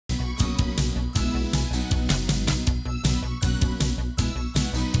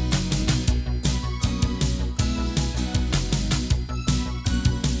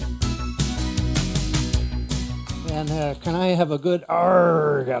Can I have a good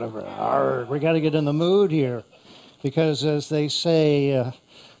arg out of it? Arg. We got to get in the mood here, because as they say,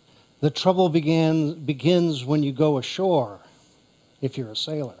 the trouble begins when you go ashore, if you're a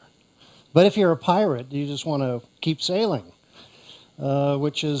sailor. But if you're a pirate, you just want to keep sailing,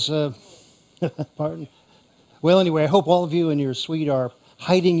 which is, pardon. Well, anyway, I hope all of you and your suite are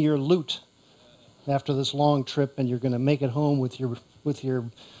hiding your loot after this long trip, and you're going to make it home with your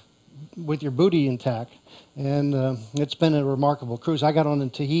booty intact. And it's been a remarkable cruise. I got on in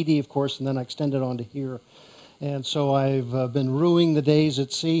Tahiti, of course, and then I extended on to here. And so I've been ruining the days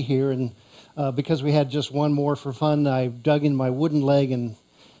at sea here. And because we had just one more for fun, I dug in my wooden leg and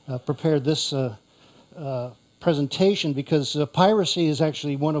prepared this presentation, because piracy is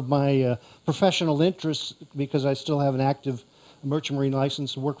actually one of my professional interests, because I still have an active merchant marine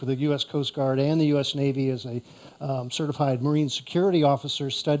license to work with the U.S. Coast Guard and the U.S. Navy as a certified marine security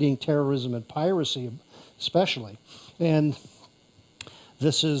officer studying terrorism and piracy especially. And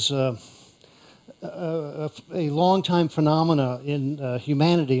this is a long-time phenomena in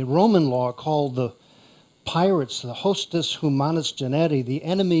humanity. In Roman law, called the pirates the hostis humanus generi, the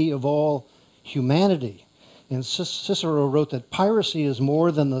enemy of all humanity. And Cicero wrote that piracy is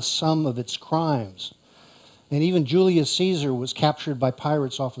more than the sum of its crimes. And even Julius Caesar was captured by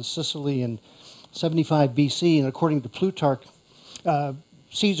pirates off of Sicily in 75 BC. And according to Plutarch,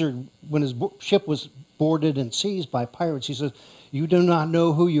 Caesar, when his ship was boarded and seized by pirates, he says, "You do not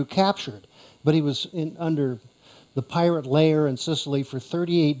know who you captured." But he was under the pirate lair in Sicily for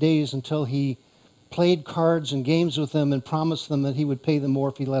 38 days until he played cards and games with them and promised them that he would pay them more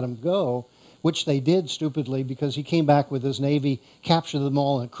if he let them go, which they did stupidly, because he came back with his navy, captured them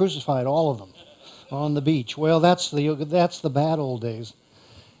all, and crucified all of them on the beach. Well, that's the bad old days.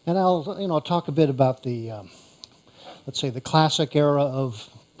 And I'll talk a bit about the let's say the classic era of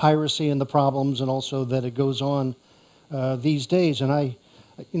piracy and the problems, and also that it goes on these days. And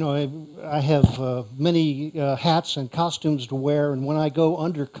I have many hats and costumes to wear, and when I go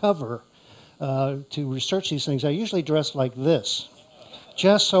undercover to research these things, I usually dress like this,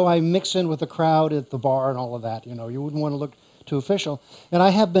 just so I mix in with the crowd at the bar and all of that. You wouldn't want to look too official. And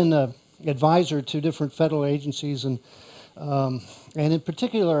I have been an advisor to different federal agencies, and in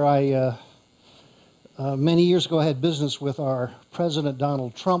particular, I many years ago I had business with our President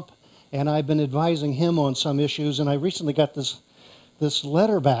Donald Trump, and I've been advising him on some issues. And I recently got this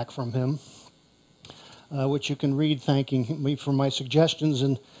letter back from him, which you can read, thanking me for my suggestions.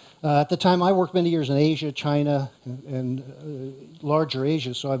 And at the time, I worked many years in Asia, China, and larger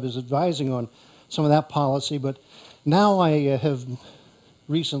Asia, so I was advising on some of that policy. But now I have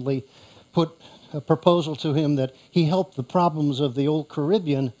recently put a proposal to him that he help the problems of the old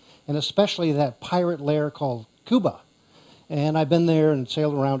Caribbean, and especially that pirate lair called Cuba. And I've been there and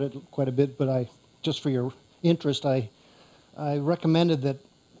sailed around it quite a bit, but just for your interest, I recommended that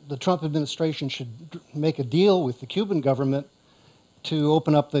the Trump administration should make a deal with the Cuban government to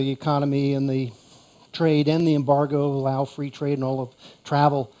open up the economy and the trade and the embargo, allow free trade and all of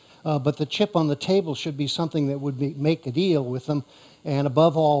travel. But the chip on the table should be something that would make a deal with them. And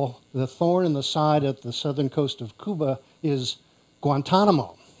above all, the thorn in the side at the southern coast of Cuba is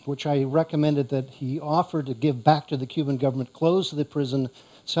Guantanamo, which I recommended that he offer to give back to the Cuban government, close the prison,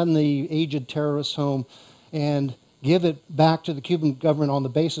 send the aged terrorists home, and give it back to the Cuban government on the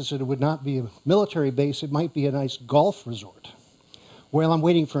basis that it would not be a military base, it might be a nice golf resort. Well, I'm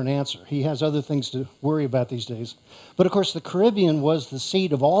waiting for an answer. He has other things to worry about these days. But of course, the Caribbean was the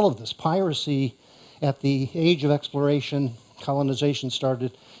seat of all of this. Piracy at the age of exploration, colonization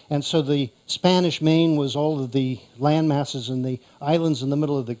started. And so the Spanish Main was all of the land masses, and the islands in the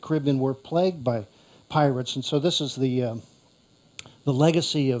middle of the Caribbean were plagued by pirates. And so this is the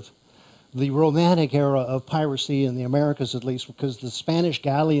legacy of the romantic era of piracy in the Americas, at least, because the Spanish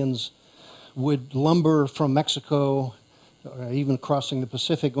galleons would lumber from Mexico, even crossing the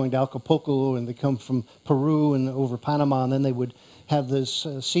Pacific, going to Acapulco, and they come from Peru and over Panama, and then they would have this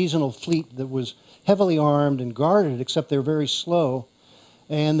seasonal fleet that was heavily armed and guarded, except they're very slow,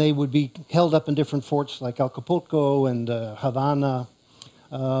 and they would be held up in different forts like Acapulco and Havana.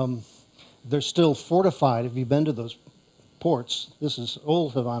 They're still fortified. Have you been to those ports? This is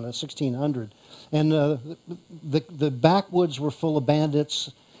old Havana, 1600. And the backwoods were full of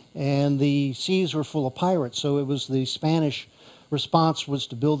bandits, and the seas were full of pirates. So it was the Spanish response was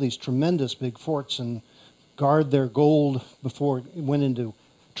to build these tremendous big forts and guard their gold before it went into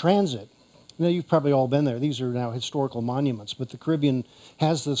transit. Now, you've probably all been there. These are now historical monuments, but the Caribbean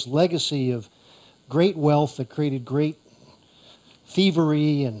has this legacy of great wealth that created great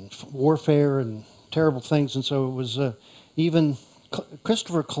thievery and warfare and terrible things. And so it was even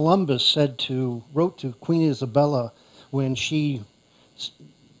Christopher Columbus wrote to Queen Isabella when she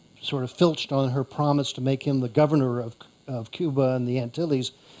sort of filched on her promise to make him the governor of Cuba and the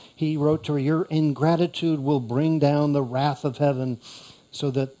Antilles, he wrote to her, "Your ingratitude will bring down the wrath of heaven,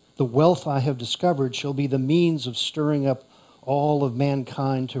 so that the wealth I have discovered shall be the means of stirring up all of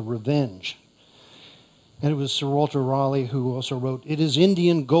mankind to revenge." And it was Sir Walter Raleigh who also wrote, "It is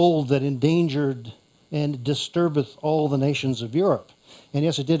Indian gold that endangered and disturbeth all the nations of Europe." And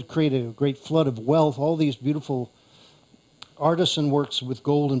yes, it did create a great flood of wealth. All these beautiful artisan works with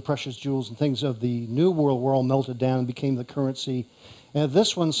gold and precious jewels and things of the New World were all melted down and became the currency. And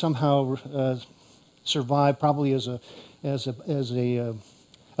this one somehow survived, probably as a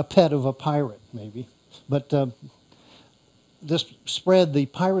pet of a pirate, maybe. But this spread, the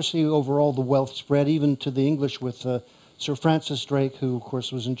piracy over all the wealth spread even to the English with Sir Francis Drake, who, of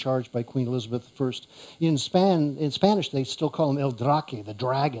course, was in charge by Queen Elizabeth I. In Spanish, they still call him El Draque, the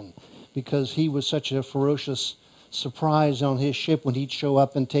dragon, because he was such a ferocious surprise on his ship when he'd show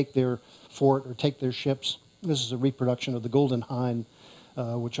up and take their fort or take their ships. This is a reproduction of the Golden Hind,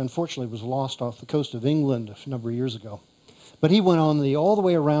 which unfortunately was lost off the coast of England a number of years ago. But he went on all the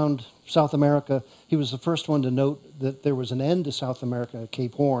way around South America. He was the first one to note that there was an end to South America at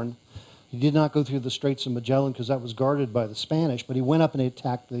Cape Horn. He did not go through the Straits of Magellan because that was guarded by the Spanish, but he went up and he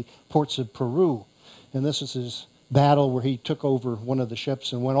attacked the ports of Peru. And this is his battle where he took over one of the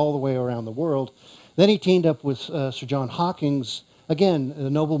ships and went all the way around the world. Then he teamed up with Sir John Hawkins, again, a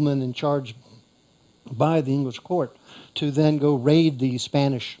nobleman in charge by the English court, to then go raid the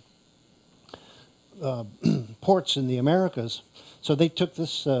Spanish ports in the Americas. So they took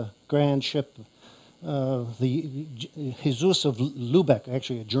this grand ship, the Jesus of Lubeck,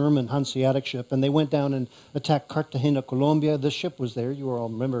 actually a German Hanseatic ship, and they went down and attacked Cartagena, Colombia. This ship was there. You all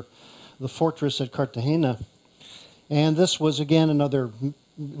remember the fortress at Cartagena. And this was, again, another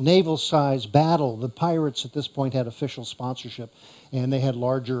naval-sized battle. The pirates at this point had official sponsorship, and they had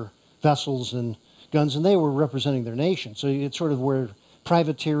larger vessels and guns, and they were representing their nation. So it's sort of where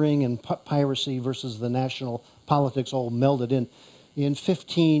privateering and piracy versus the national politics all melded in. In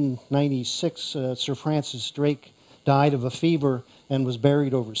 1596, Sir Francis Drake died of a fever and was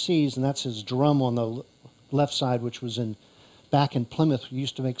buried overseas, and that's his drum on the left side, which was back in Plymouth. He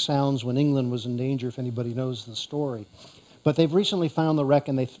used to make sounds when England was in danger, if anybody knows the story. But they've recently found the wreck,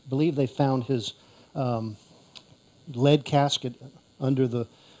 and they believe they found his lead casket under the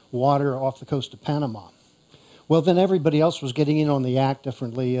water off the coast of Panama. Well, then everybody else was getting in on the act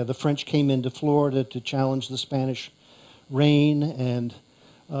differently. The French came into Florida to challenge the Spanish reign, and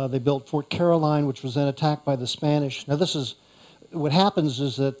they built Fort Caroline, which was then attacked by the Spanish. Now, this is what happens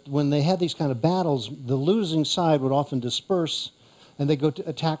is that when they had these kind of battles, the losing side would often disperse, and they go to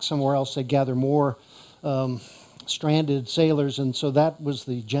attack somewhere else. They gather more stranded sailors, and so that was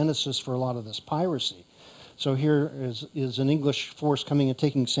the genesis for a lot of this piracy. So here is an English force coming and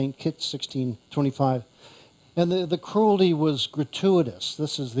taking St. Kitts, 1625. And the cruelty was gratuitous.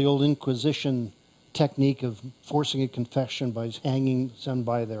 This is the old Inquisition technique of forcing a confession by hanging some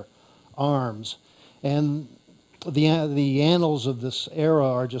by their arms. And the annals of this era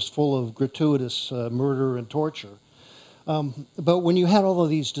are just full of gratuitous murder and torture. But when you had all of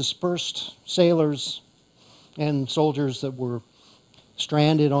these dispersed sailors and soldiers that were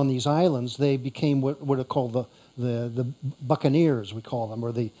stranded on these islands, they became what are called the buccaneers, we call them,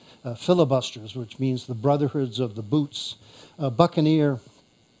 or the filibusters, which means the brotherhoods of the boots. Buccaneer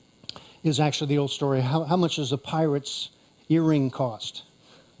is actually the old story. How much does a pirate's earring cost?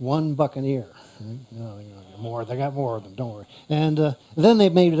 One buccaneer. More. They got more of them, don't worry. And then they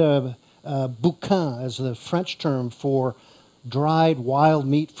made boucan as the French term for dried wild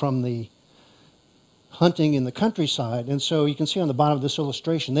meat from the hunting in the countryside. And so you can see on the bottom of this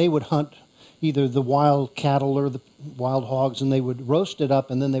illustration, they would hunt either the wild cattle or the wild hogs, and they would roast it up,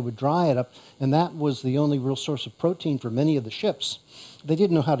 and then they would dry it up, and that was the only real source of protein for many of the ships. They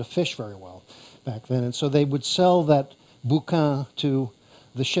didn't know how to fish very well back then, and so they would sell that boucan to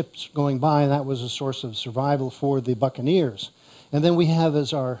the ships going by, and that was a source of survival for the buccaneers. And then we have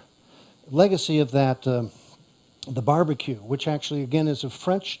as our legacy of that the barbecue, which actually, again, is a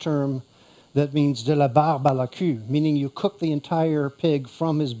French term that means de la barbe à la queue, meaning you cook the entire pig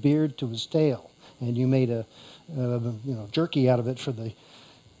from his beard to his tail, and you made a jerky out of it for the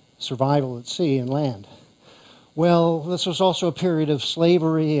survival at sea and land. Well, this was also a period of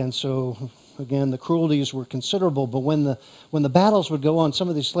slavery, and so again the cruelties were considerable. But when the battles would go on, some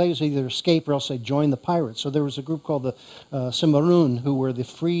of these slaves either escape or else they join the pirates. So there was a group called the Cimarron, who were the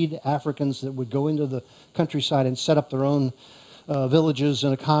freed Africans that would go into the countryside and set up their own villages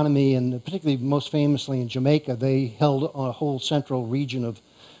and economy, and particularly most famously in Jamaica, they held a whole central region of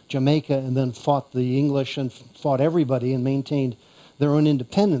Jamaica and then fought the English and fought everybody and maintained their own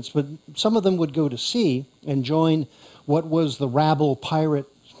independence. But some of them would go to sea and join what was the rabble pirate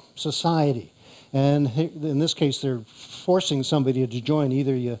society. And in this case, they're forcing somebody to join.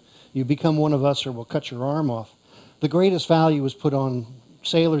 Either you become one of us or we'll cut your arm off. The greatest value was put on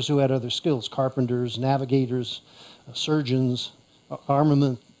sailors who had other skills, carpenters, navigators, surgeons,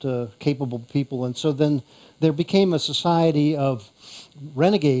 armament capable people. And so then there became a society of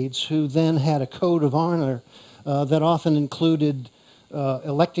renegades who then had a code of honor that often included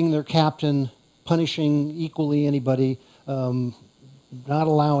electing their captain, punishing equally anybody, not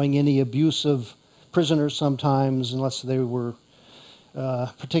allowing any abuse of prisoners sometimes unless they were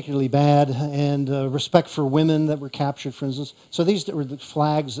particularly bad, and respect for women that were captured, for instance. So these were the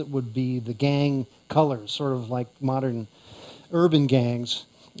flags that would be the gang colors, sort of like modern urban gangs.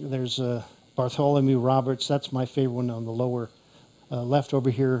 There's Bartholomew Roberts. That's my favorite one on the lower left over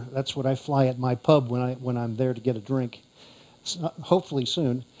here. That's what I fly at my pub when I'm there to get a drink, hopefully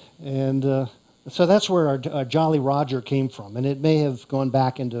soon. And so that's where our Jolly Roger came from, and it may have gone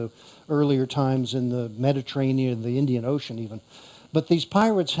back into earlier times in the Mediterranean, the Indian Ocean even. But these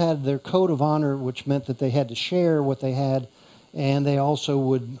pirates had their code of honor, which meant that they had to share what they had, and they also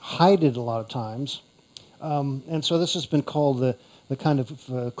would hide it a lot of times. And so this has been called the kind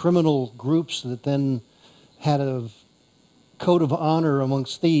of criminal groups that then had a code of honor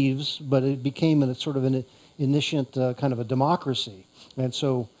amongst thieves, but it became a sort of an initiate kind of a democracy. And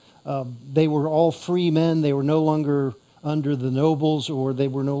so they were all free men. They were no longer under the nobles, or they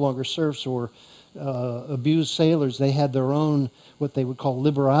were no longer serfs or abused sailors. They had their own, what they would call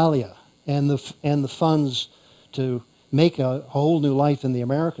liberalia, and the funds to make a whole new life in the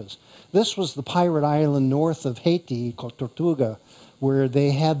Americas. This was the pirate island north of Haiti, called Tortuga, where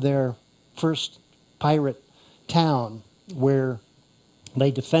they had their first pirate town, where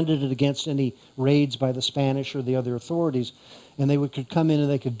they defended it against any raids by the Spanish or the other authorities, and they could come in and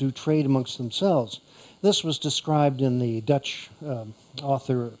they could do trade amongst themselves. This was described in the Dutch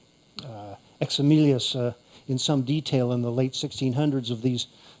author Exemilius in some detail in the late 1600s of these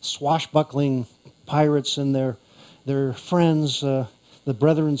swashbuckling pirates and their friends, the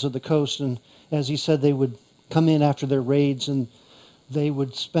brethrens of the coast. And as he said, they would come in after their raids and they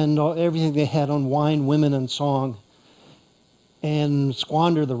would spend everything they had on wine, women, and song, and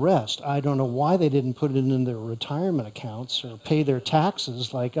squander the rest. I don't know why they didn't put it in their retirement accounts or pay their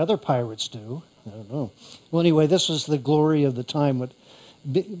taxes like other pirates do. I don't know. Well, anyway, this was the glory of the time, but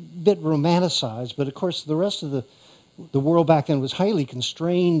bit romanticized. But of course, the rest of the world back then was highly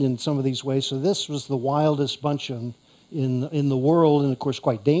constrained in some of these ways. So this was the wildest bunch in the world, and of course,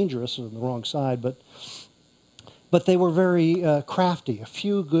 quite dangerous on the wrong side. But they were very crafty. A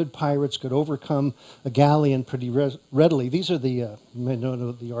few good pirates could overcome a galleon pretty readily. These are the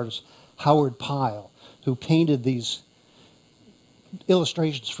artist Howard Pyle, who painted these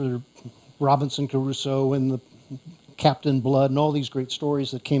illustrations for Robinson Crusoe and the Captain Blood and all these great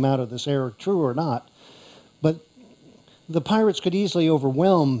stories that came out of this era, true or not. But the pirates could easily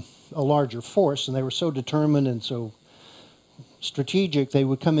overwhelm a larger force, and they were so determined and so strategic. They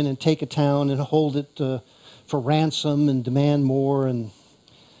would come in and take a town and hold it for ransom and demand more and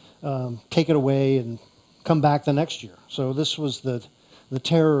take it away and come back the next year. So this was the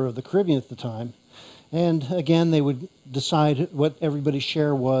terror of the Caribbean at the time. And again, they would decide what everybody's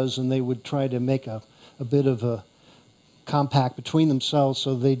share was, and they would try to make a bit of a compact between themselves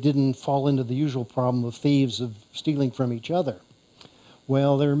so they didn't fall into the usual problem of thieves of stealing from each other.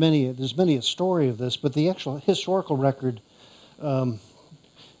 Well, there's many a story of this, but the actual historical record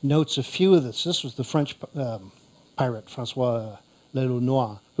notes a few of this. This was the French pirate, Francois Le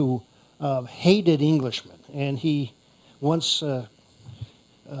Launois, who hated Englishmen, and he once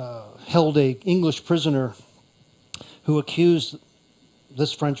held an English prisoner who accused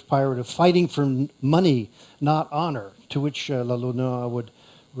this French pirate of fighting for money, not honor, to which Le Launois would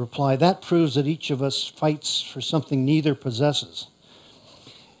reply, "That proves that each of us fights for something neither possesses."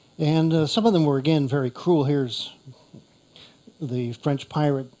 And some of them were, again, very cruel. Here's the French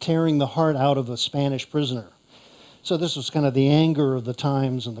pirate tearing the heart out of a Spanish prisoner. So this was kind of the anger of the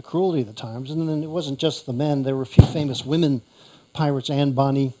times and the cruelty of the times. And then it wasn't just the men. There were a few famous women pirates, Anne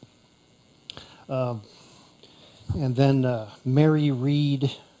Bonny, and then Mary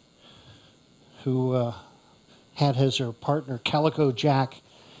Read, who had as her partner Calico Jack.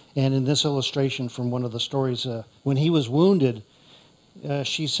 And in this illustration from one of the stories, when he was wounded,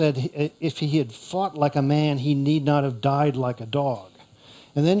 she said if he had fought like a man, he need not have died like a dog.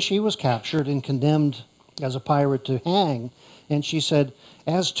 And then she was captured and condemned as a pirate to hang. And she said,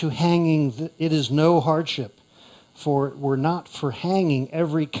 "As to hanging, it is no hardship. for it were not for hanging,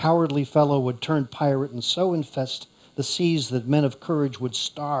 every cowardly fellow would turn pirate and so infest the seas that men of courage would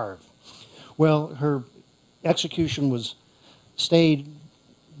starve. Well, her execution was stayed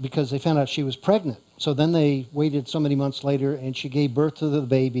because they found out she was pregnant. So then they waited so many months later, and she gave birth to the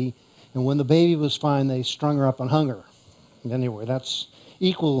baby. And when the baby was fine, they strung her up and hung her. Anyway, that's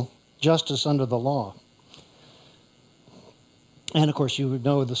equal justice under the law. And of course, you would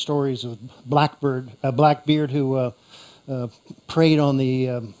know the stories of Blackbeard, who preyed on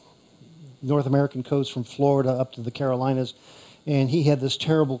the North American coast from Florida up to the Carolinas. And he had this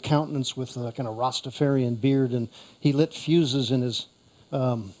terrible countenance with a kind of Rastafarian beard, and he lit fuses in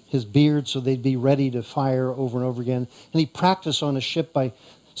his beard so they'd be ready to fire over and over again. And he practiced on a ship by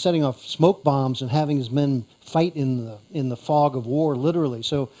setting off smoke bombs and having his men fight in the fog of war, literally.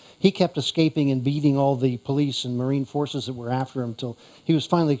 So he kept escaping and beating all the police and marine forces that were after him until he was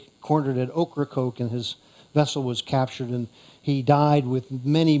finally cornered at Ocracoke, and his vessel was captured, and he died with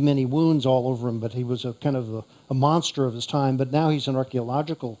many, many wounds all over him, but he was a kind of a monster of his time. But now he's an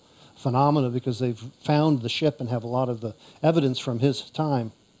archaeological phenomenon because they've found the ship and have a lot of the evidence from his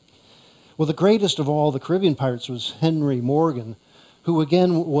time. Well, the greatest of all the Caribbean pirates was Henry Morgan, who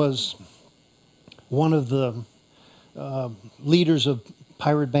again was one of the leaders of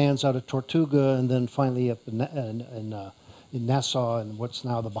pirate bands out of Tortuga and then finally up in Nassau and what's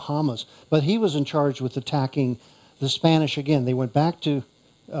now the Bahamas. But he was in charge with attacking the Spanish again. They went back to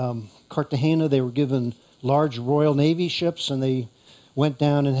Cartagena. They were given large Royal Navy ships, and they went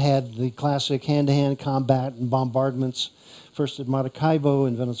down and had the classic hand-to-hand combat and bombardments, first at Maracaibo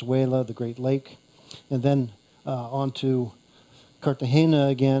in Venezuela, the Great Lake, and then on to Cartagena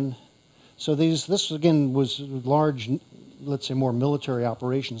again. So this again was large, let's say more military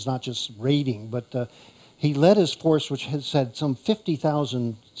operations, not just raiding, but he led his force, which has had some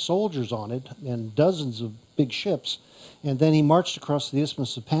 50,000 soldiers on it and dozens of big ships, and then he marched across the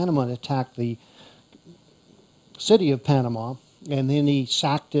Isthmus of Panama and attacked the city of Panama, and then he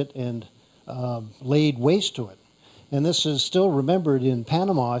sacked it and laid waste to it. And this is still remembered in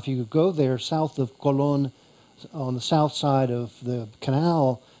Panama. If you go there south of Colón, on the south side of the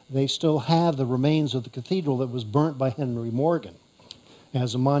canal, they still have the remains of the cathedral that was burnt by Henry Morgan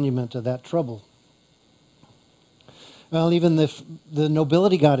as a monument to that trouble. Well, even the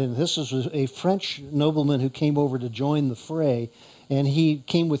nobility got in. This was a French nobleman who came over to join the fray, and he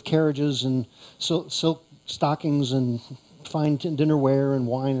came with carriages and silk stockings and fine dinnerware and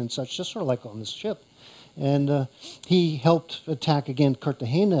wine and such, just sort of like on this ship. And he helped attack again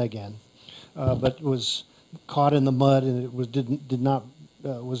Cartagena again, but was caught in the mud, and it was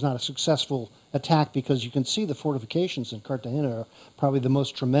was not a successful attack because you can see the fortifications in Cartagena are probably the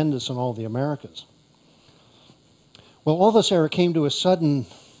most tremendous in all the Americas. Well, all this era came to a sudden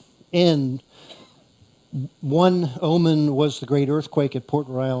end. One omen was the great earthquake at Port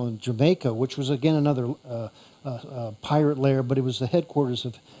Royal in Jamaica, which was again another pirate lair, but it was the headquarters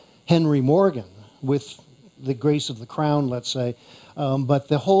of Henry Morgan with the grace of the crown, let's say. But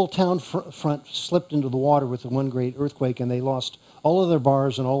the whole town front slipped into the water with the one great earthquake, and they lost all of their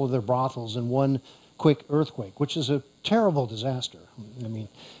bars and all of their brothels in one quick earthquake, which is a terrible disaster. I mean,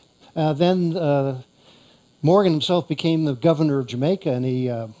 then Morgan himself became the governor of Jamaica, and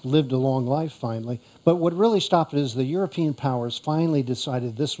he lived a long life finally. But what really stopped it is the European powers finally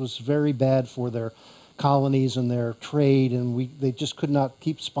decided this was very bad for their colonies and their trade, and they just could not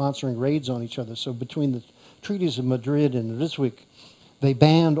keep sponsoring raids on each other. So between the treaties of Madrid and Ryswick, they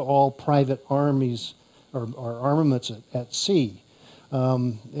banned all private armies or armaments at sea,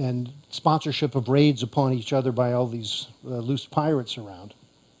 and sponsorship of raids upon each other by all these loose pirates around.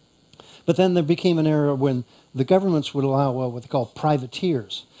 But then there became an era when the governments would allow what they call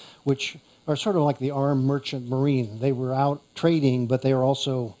privateers, which are sort of like the armed merchant marine. They were out trading, but they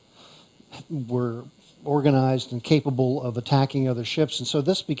were organized and capable of attacking other ships. And so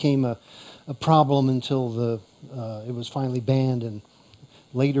this became a problem until it was finally banned and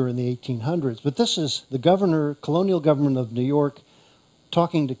later in the 1800s. But this is the colonial government of New York,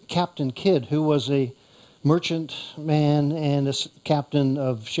 talking to Captain Kidd, who was a merchant man and a captain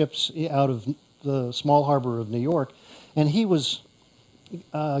of ships out of the small harbor of New York. And he was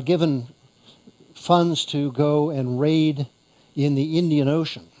given funds to go and raid in the Indian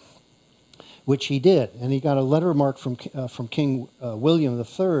Ocean, which he did. And he got a letter mark from King William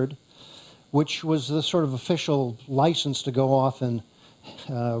III, which was the sort of official license to go off and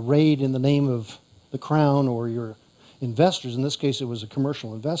raid in the name of the crown or your investors. In this case, it was a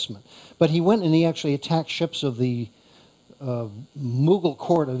commercial investment. But he went and he actually attacked ships of the Mughal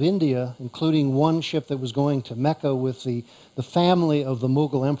court of India, including one ship that was going to Mecca with the family of the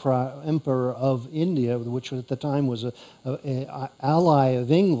Mughal emperor of India, which at the time was a ally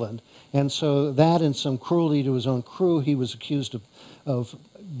of England. And so that and some cruelty to his own crew, he was accused of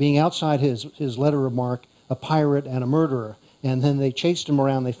being outside his letter of marque, a pirate and a murderer. And then they chased him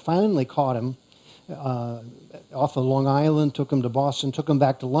around. They finally caught him off of Long Island, took him to Boston, took him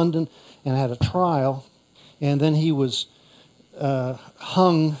back to London, and had a trial. And then he was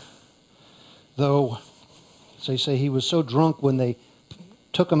hung, though, as they say, he was so drunk when they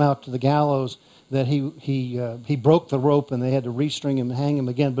took him out to the gallows that he broke the rope and they had to restring him and hang him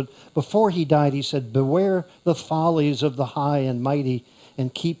again. But before he died, he said, "Beware the follies of the high and mighty,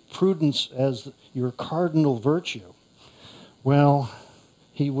 and keep prudence as your cardinal virtue." Well,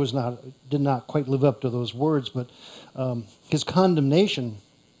 he did not quite live up to those words, but his condemnation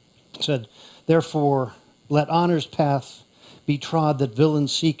said, "Therefore, let honor's path be trod that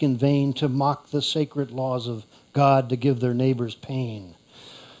villains seek in vain to mock the sacred laws of God to give their neighbors pain."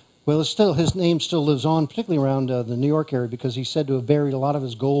 Well, his name still lives on, particularly around the New York area, because he's said to have buried a lot of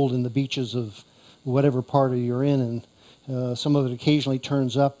his gold in the beaches of whatever part you're in, and some of it occasionally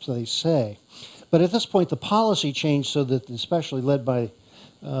turns up, they say. But at this point, the policy changed so that, especially led by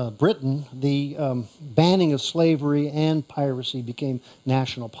Britain, the banning of slavery and piracy became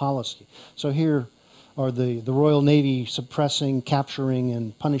national policy. So here are the Royal Navy suppressing, capturing,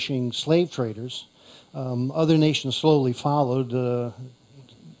 and punishing slave traders. Other nations slowly followed,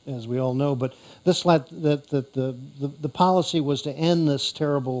 as we all know, but this led the policy was to end this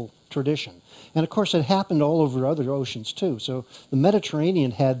terrible tradition. And of course, it happened all over other oceans too. So the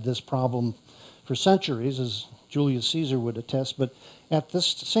Mediterranean had this problem for centuries, as Julius Caesar would attest. But at this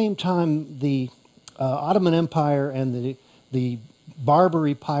same time, the Ottoman Empire and the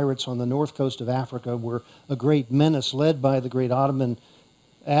Barbary pirates on the north coast of Africa were a great menace, led by the great Ottoman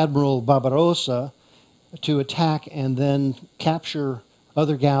Admiral Barbarossa, to attack and then capture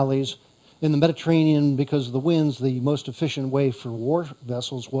other galleys. In the Mediterranean, because of the winds, the most efficient way for war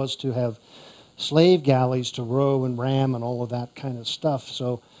vessels was to have slave galleys to row and ram and all of that kind of stuff.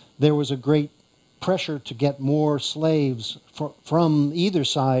 So there was a great pressure to get more slaves from either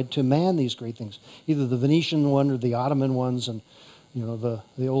side to man these great things, either the Venetian one or the Ottoman ones. And you know,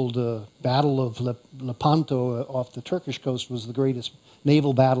 the old Battle of Lepanto off the Turkish coast was the greatest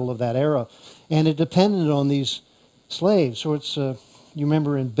naval battle of that era, and it depended on these slaves. So it's you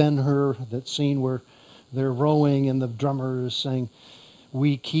remember in Ben-Hur that scene where they're rowing and the drummer is saying,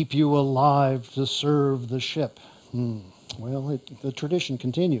 "We keep you alive to serve the ship." Well, the tradition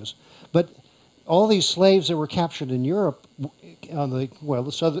continues, but all these slaves that were captured in Europe, on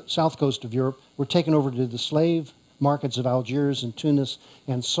the south coast of Europe, were taken over to the slave markets of Algiers and Tunis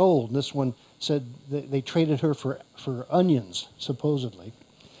and sold. And this one said they traded her for onions, supposedly,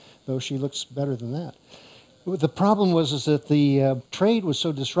 though she looks better than that. The problem was that the trade was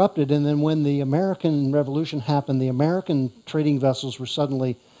so disrupted, and then when the American Revolution happened, the American trading vessels were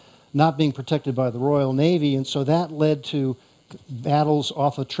suddenly not being protected by the Royal Navy, and so that led to battles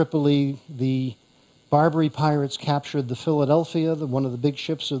off of Tripoli. The Barbary pirates captured the Philadelphia, one of the big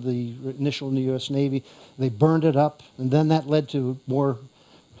ships of the initial U.S. Navy. They burned it up, and then that led to more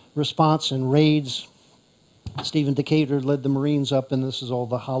response and raids. Stephen Decatur led the Marines up, and this is all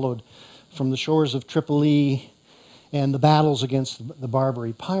the hollowed from the shores of Tripoli and the battles against the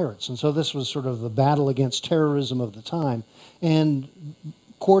Barbary pirates. And so this was sort of the battle against terrorism of the time, and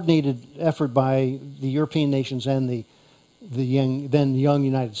coordinated effort by the European nations and the then young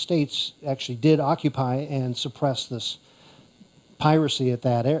United States actually did occupy and suppress this piracy at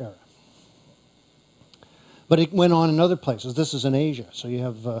that era. But it went on in other places. This is in Asia. So you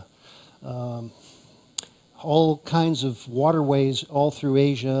have all kinds of waterways all through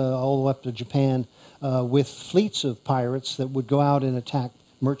Asia, all the way up to Japan, with fleets of pirates that would go out and attack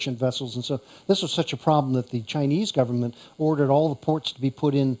merchant vessels. And so this was such a problem that the Chinese government ordered all the ports to be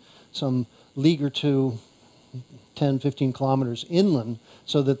put in some league or two, 10, 15 kilometers inland,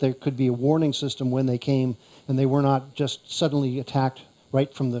 so that there could be a warning system when they came and they were not just suddenly attacked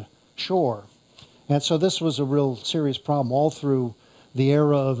right from the shore. And so this was a real serious problem all through the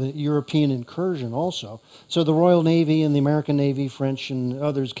era of European incursion also. So the Royal Navy and the American Navy, French and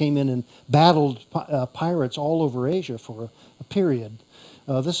others came in and battled pirates all over Asia for a period.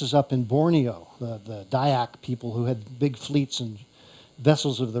 This is up in Borneo, the Dayak people who had big fleets and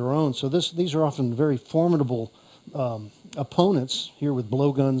vessels of their own. So these are often very formidable opponents here with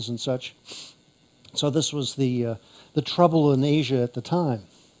blowguns and such. So this was the trouble in Asia at the time.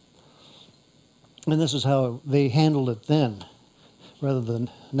 And this is how they handled it then. Rather than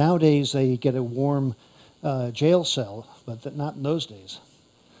nowadays, they get a warm jail cell but not in those days.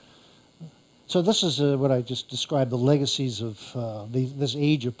 So this is what I just described, the legacies of this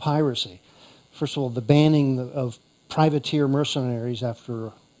age of piracy. First of all, the banning of privateer mercenaries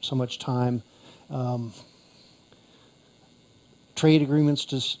after so much time, trade agreements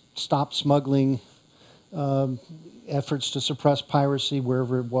to stop smuggling, efforts to suppress piracy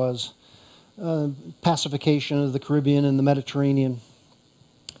wherever it was, pacification of the Caribbean and the Mediterranean,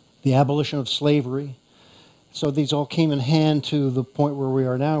 the abolition of slavery. So these all came in hand to the point where we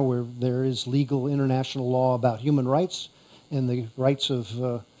are now, where there is legal international law about human rights and the rights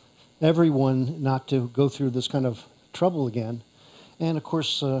of everyone not to go through this kind of trouble again. And of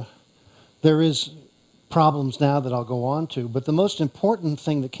course, there is problems now that I'll go on to, but the most important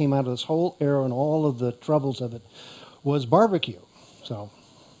thing that came out of this whole era and all of the troubles of it was barbecue. So,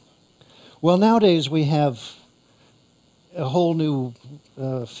 well, nowadays we have a whole new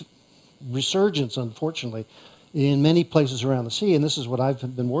resurgence, unfortunately, in many places around the sea, and this is what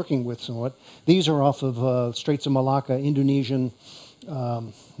I've been working with somewhat. These are off of Straits of Malacca, Indonesian,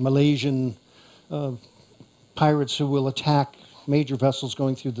 Malaysian pirates who will attack major vessels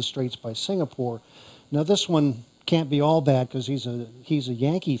going through the straits by Singapore. Now this one can't be all bad because he's a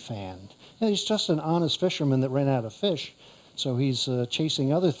Yankee fan. And he's just an honest fisherman that ran out of fish, so he's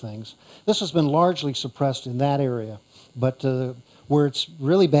chasing other things. This has been largely suppressed in that area, but where it's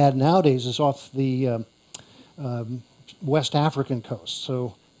really bad nowadays is off the West African coast.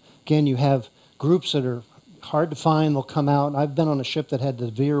 So again, you have groups that are hard to find. They'll come out. I've been on a ship that had to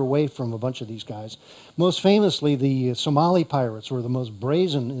veer away from a bunch of these guys. Most famously, the Somali pirates were the most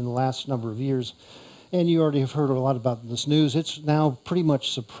brazen in the last number of years. And you already have heard a lot about this news. It's now pretty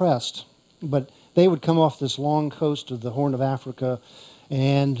much suppressed. But they would come off this long coast of the Horn of Africa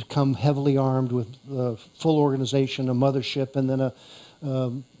and come heavily armed with full organization, a mothership, and then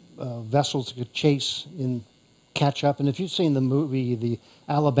vessels that could chase and catch up. And if you've seen the movie, the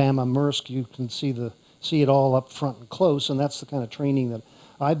Alabama Maersk, you can see it all up front and close, and that's the kind of training that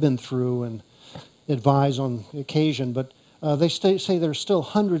I've been through and advise on occasion. But they say there's still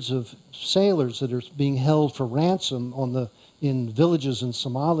hundreds of sailors that are being held for ransom in villages in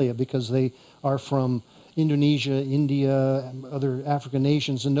Somalia because they are from Indonesia, India, other African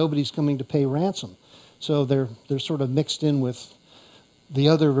nations, and nobody's coming to pay ransom. So they're sort of mixed in with the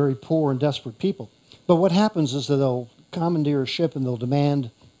other very poor and desperate people. But what happens is that they'll commandeer a ship and they'll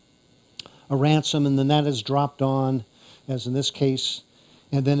demand a ransom, and then that is dropped on, as in this case,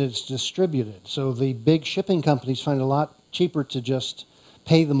 and then it's distributed. So the big shipping companies find it a lot cheaper to just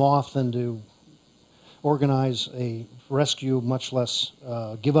pay them off than to organize a rescue, much less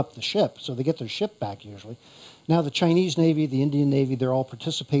give up the ship. So they get their ship back usually. Now the Chinese Navy, the Indian Navy, they're all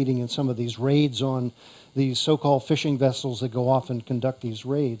participating in some of these raids on these so-called fishing vessels that go off and conduct these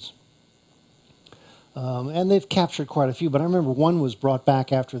raids. And they've captured quite a few, but I remember one was brought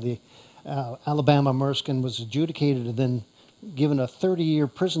back after the Alabama Maersk and was adjudicated and then given a 30-year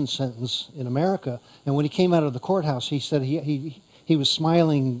prison sentence in America. And when he came out of the courthouse, he said he was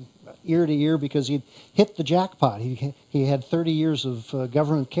smiling ear to ear because he'd hit the jackpot. He had 30 years of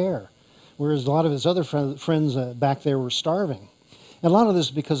government care, whereas a lot of his other friends back there were starving. And a lot of this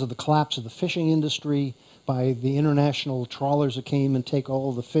is because of the collapse of the fishing industry by the international trawlers that came and take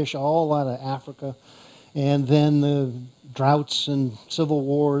all the fish all out of Africa, and then the droughts and civil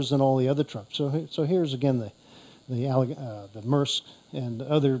wars and all the other troubles. So here's again the Maersk and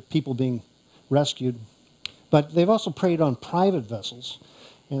other people being rescued. But they've also preyed on private vessels.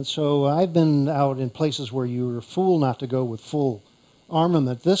 And so I've been out in places where you were a fool not to go with full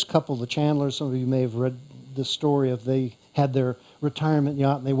armament. This couple, the Chandlers, some of you may have read this story of they had their retirement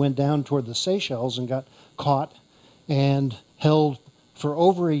yacht and they went down toward the Seychelles and got caught and held for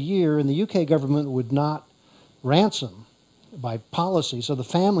over a year, and the UK government would not ransom by policy, so the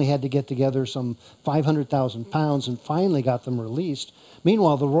family had to get together some £500,000 and finally got them released.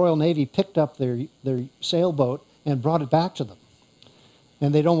 Meanwhile, the Royal Navy picked up their sailboat and brought it back to them.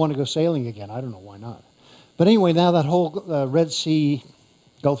 And they don't want to go sailing again. I don't know why not. But anyway, now that whole Red Sea,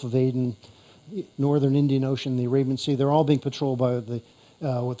 Gulf of Aden, Northern Indian Ocean, the Arabian Sea, they're all being patrolled by the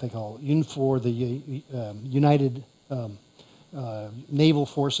what they call UNFOR, the United Naval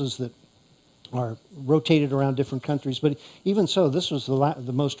Forces that are rotated around different countries. But even so, this was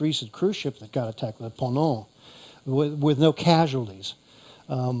the most recent cruise ship that got attacked, the Ponant, with no casualties.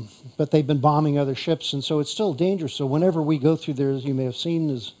 But they've been bombing other ships, and so it's still dangerous. So whenever we go through there, as you may have seen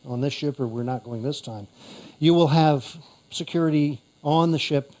is on this ship, or we're not going this time, you will have security on the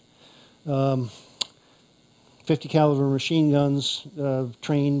ship, 50 caliber machine guns,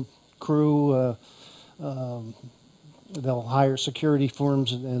 trained crew. They'll hire security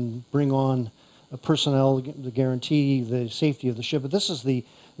firms and bring on personnel to guarantee the safety of the ship. But this is the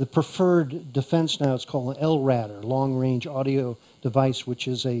preferred defense now. It's called an LRAD, or long-range audio device, which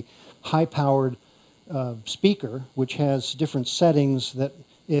is a high-powered speaker, which has different settings that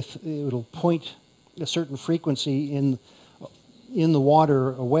if it'll point a certain frequency in the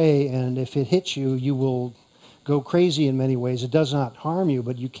water away, and if it hits you, you will go crazy in many ways. It does not harm you,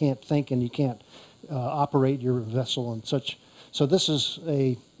 but you can't think and you can't operate your vessel and such. So this is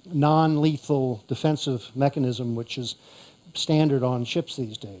a non-lethal defensive mechanism, which is standard on ships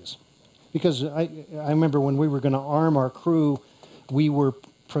these days. Because I remember when we were going to arm our crew, we were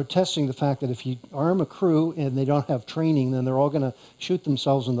protesting the fact that if you arm a crew and they don't have training, then they're all going to shoot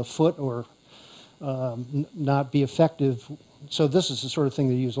themselves in the foot or not be effective. So this is the sort of thing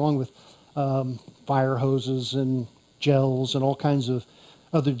they use, along with fire hoses and gels and all kinds of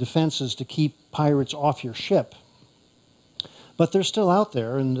other defenses to keep pirates off your ship. But they're still out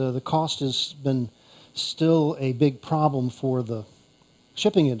there, and the cost has been still a big problem for the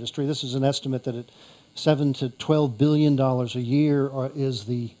shipping industry. This is an estimate that $7 to $12 billion a year is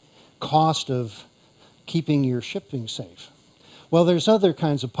the cost of keeping your shipping safe. Well, there's other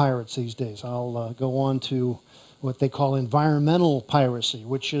kinds of pirates these days. I'll go on to what they call environmental piracy,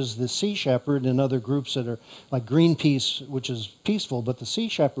 which is the Sea Shepherd and other groups that are like Greenpeace, which is peaceful, but the Sea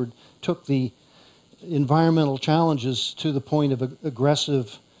Shepherd took the environmental challenges to the point of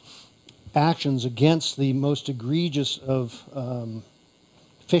aggressive actions against the most egregious of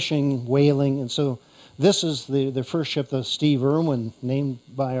fishing, whaling, and so this is the first ship, the Steve Irwin, named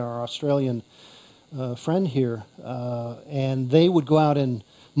by our Australian friend here, and they would go out and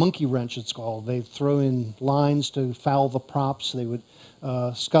monkey wrench, it's called. They'd throw in lines to foul the props. They would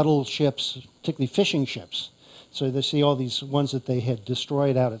scuttle ships, particularly fishing ships. So they see all these ones that they had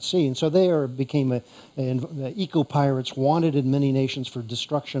destroyed out at sea. And so they became eco-pirates wanted in many nations for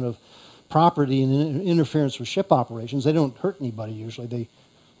destruction of property and interference with ship operations. They don't hurt anybody usually.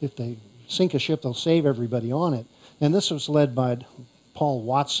 If they sink a ship, they'll save everybody on it. And this was led by Paul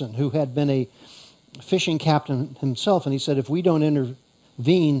Watson, who had been a fishing captain himself. And he said, if we don't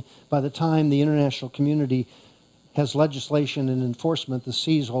intervene by the time the international community has legislation and enforcement, the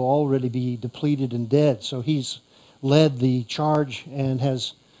seas will already be depleted and dead. So he's led the charge and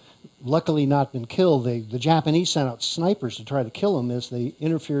has luckily not been killed. The Japanese sent out snipers to try to kill him as they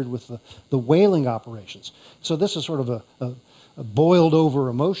interfered with the whaling operations. So this is sort of a boiled over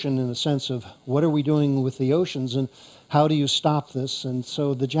emotion in the sense of what are we doing with the oceans and how do you stop this? And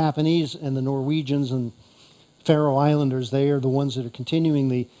so the Japanese and the Norwegians and Faroe Islanders, they are the ones that are continuing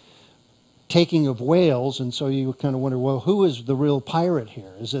the taking of whales, and so you kind of wonder, well, who is the real pirate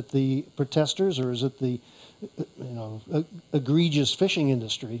here? Is it the protesters or is it the egregious fishing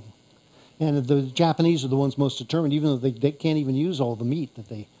industry? And the Japanese are the ones most determined, even though they can't even use all the meat that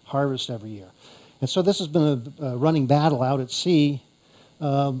they harvest every year. And so this has been a running battle out at sea.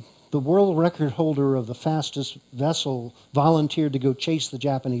 The world record holder of the fastest vessel volunteered to go chase the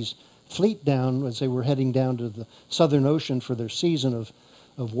Japanese fleet down as they were heading down to the Southern Ocean for their season of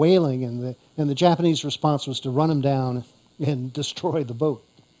whaling, and the Japanese response was to run them down and destroy the boat.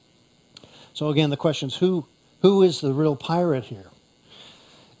 So again, the question is, who is the real pirate here?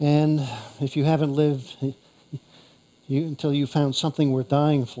 And if you haven't lived until you found something worth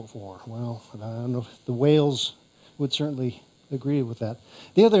dying for, well, I don't know if the whales would certainly agree with that.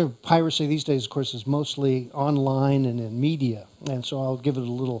 The other piracy these days, of course, is mostly online and in media, and so I'll give it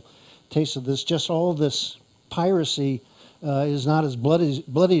a little taste of this. Just all this piracy is not as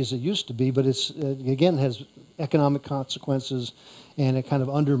bloody as it used to be, but it's again has economic consequences, and it kind of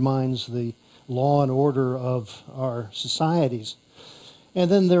undermines the law and order of our societies. And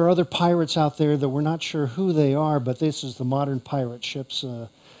then there are other pirates out there that we're not sure who they are, but this is the modern pirate ships.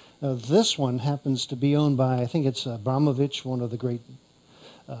 This one happens to be owned by, I think it's Abramovich, one of the great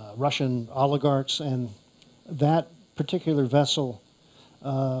Russian oligarchs, and that particular vessel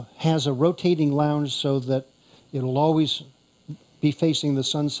has a rotating lounge so that it'll always be facing the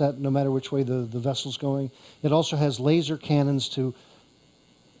sunset no matter which way the vessel's going. It also has laser cannons to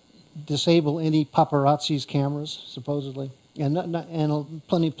disable any paparazzi's cameras, supposedly, and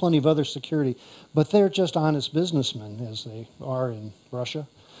plenty of other security. But they're just honest businessmen, as they are in Russia,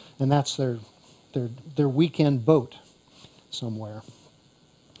 and that's their weekend boat somewhere.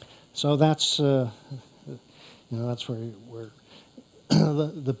 So that's that's where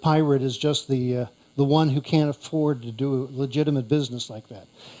the pirate is just the one who can't afford to do a legitimate business like that.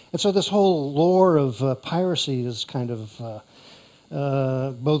 And so this whole lore of piracy is kind of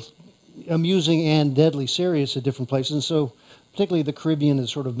both amusing and deadly serious at different places. And so particularly the Caribbean has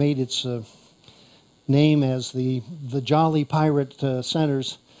sort of made its name as the jolly pirate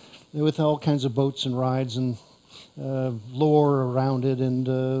centers. with all kinds of boats and rides and lore around it, and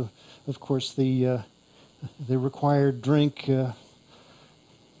of course the required drink. And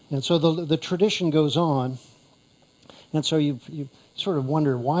so the tradition goes on, and so you sort of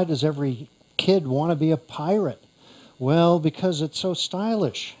wonder, why does every kid want to be a pirate? Well, because it's so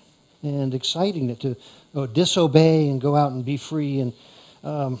stylish and exciting to disobey and go out and be free and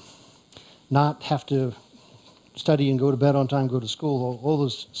not have to study and go to bed on time, go to school, all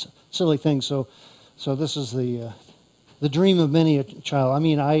those silly things. So this is the dream of many a child. I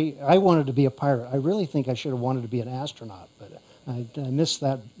mean, I wanted to be a pirate. I really think I should have wanted to be an astronaut, but I missed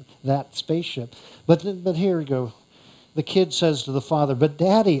that spaceship. But here we go. The kid says to the father, "But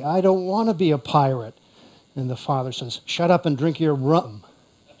Daddy, I don't want to be a pirate." And the father says, "Shut up and drink your rum."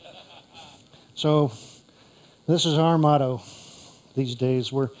 So this is our motto these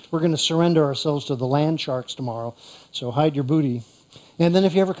days. We're going to surrender ourselves to the land sharks tomorrow. So hide your booty. And then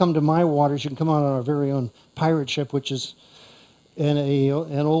if you ever come to my waters, you can come on our very own pirate ship, which is an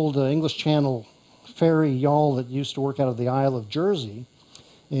old English Channel ferry yawl that used to work out of the Isle of Jersey.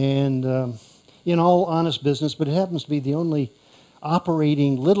 And in all honest business, but it happens to be the only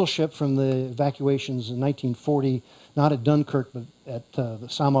operating little ship from the evacuations in 1940, not at Dunkirk, but at the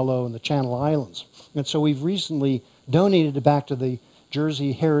Saint-Malo and the Channel Islands. And so we've recently donated it back to the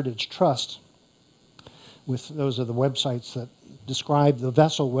Jersey Heritage Trust. With those are the websites that describe the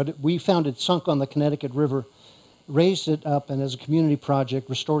vessel. We found it sunk on the Connecticut River, raised it up, and as a community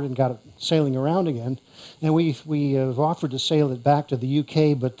project, restored it and got it sailing around again. And we have offered to sail it back to the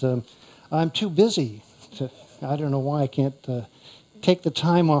UK, but I'm too busy. I don't know why I can't take the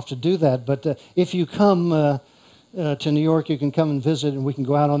time off to do that. But if you come to New York, you can come and visit, and we can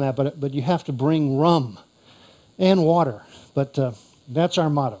go out on that. But you have to bring rum and water. But that's our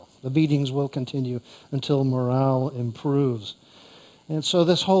motto. The beatings will continue until morale improves. And so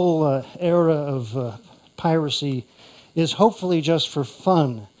this whole era of piracy is hopefully just for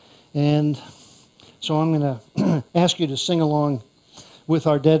fun. And so I'm going to ask you to sing along with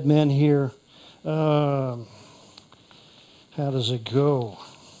our dead men here. How does it go?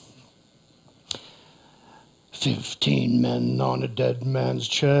 15 men on a dead man's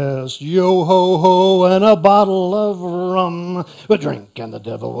chest, yo-ho-ho, and a bottle of rum. A drink and the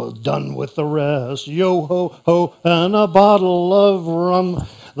devil was done with the rest, yo-ho-ho, and a bottle of rum.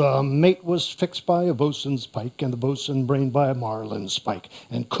 The mate was fixed by a bosun's pike, and the bosun brained by a marlin spike,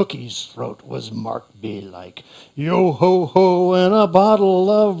 and Cookie's throat was marked belike. Yo-ho-ho, and a bottle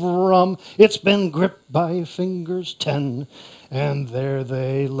of rum. It's been gripped by fingers 10, and there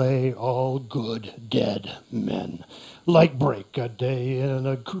they lay, all good dead men, like break a day in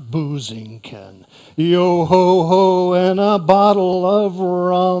a boozing ken. Yo-ho-ho, and a bottle of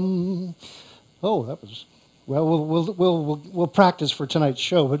rum. Oh, that was... Well, we'll practice for tonight's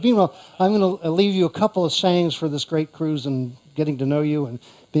show. But meanwhile, I'm going to leave you a couple of sayings for this great cruise and getting to know you and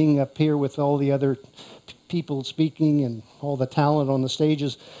being up here with all the other people speaking and all the talent on the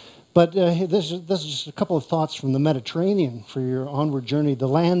stages. But this is just a couple of thoughts from the Mediterranean for your onward journey. The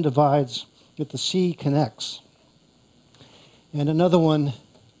land divides, yet the sea connects. And another one,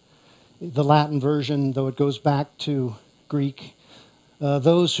 the Latin version, though it goes back to Greek,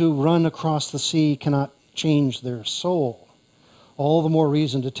 those who run across the sea cannot change their soul. All the more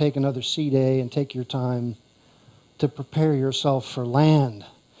reason to take another sea day and take your time to prepare yourself for land.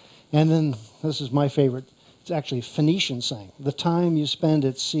 And then, this is my favorite, it's actually a Phoenician saying, the time you spend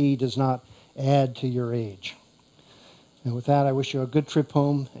at sea does not add to your age. And with that, I wish you a good trip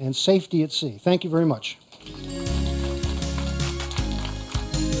home and safety at sea. Thank you very much.